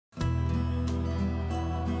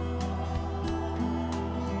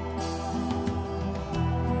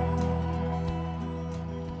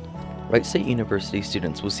Wright State University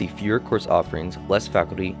students will see fewer course offerings, less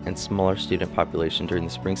faculty, and smaller student population during the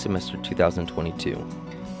spring semester 2022.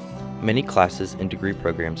 Many classes and degree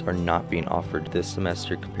programs are not being offered this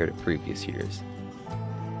semester compared to previous years.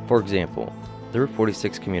 For example, there were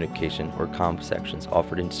 46 communication or comm sections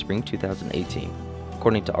offered in spring 2018,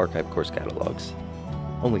 according to archive course catalogs.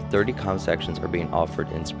 Only 30 comm sections are being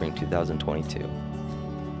offered in spring 2022.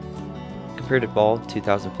 Compared to fall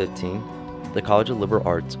 2015, the College of Liberal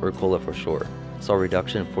Arts, or COLA for short, saw a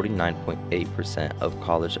reduction in 49.8% of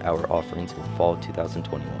college hour offerings in fall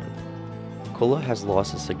 2021. COLA has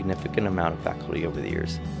lost a significant amount of faculty over the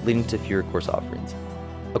years, leading to fewer course offerings.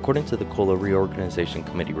 According to the COLA Reorganization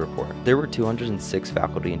Committee report, there were 206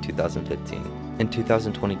 faculty in 2015. In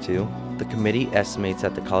 2022, the committee estimates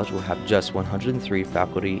that the college will have just 103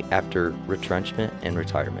 faculty after retrenchment and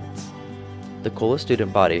retirements. The COLA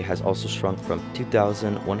student body has also shrunk from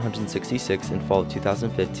 2,166 in fall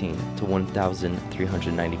 2015 to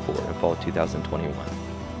 1,394 in fall 2021.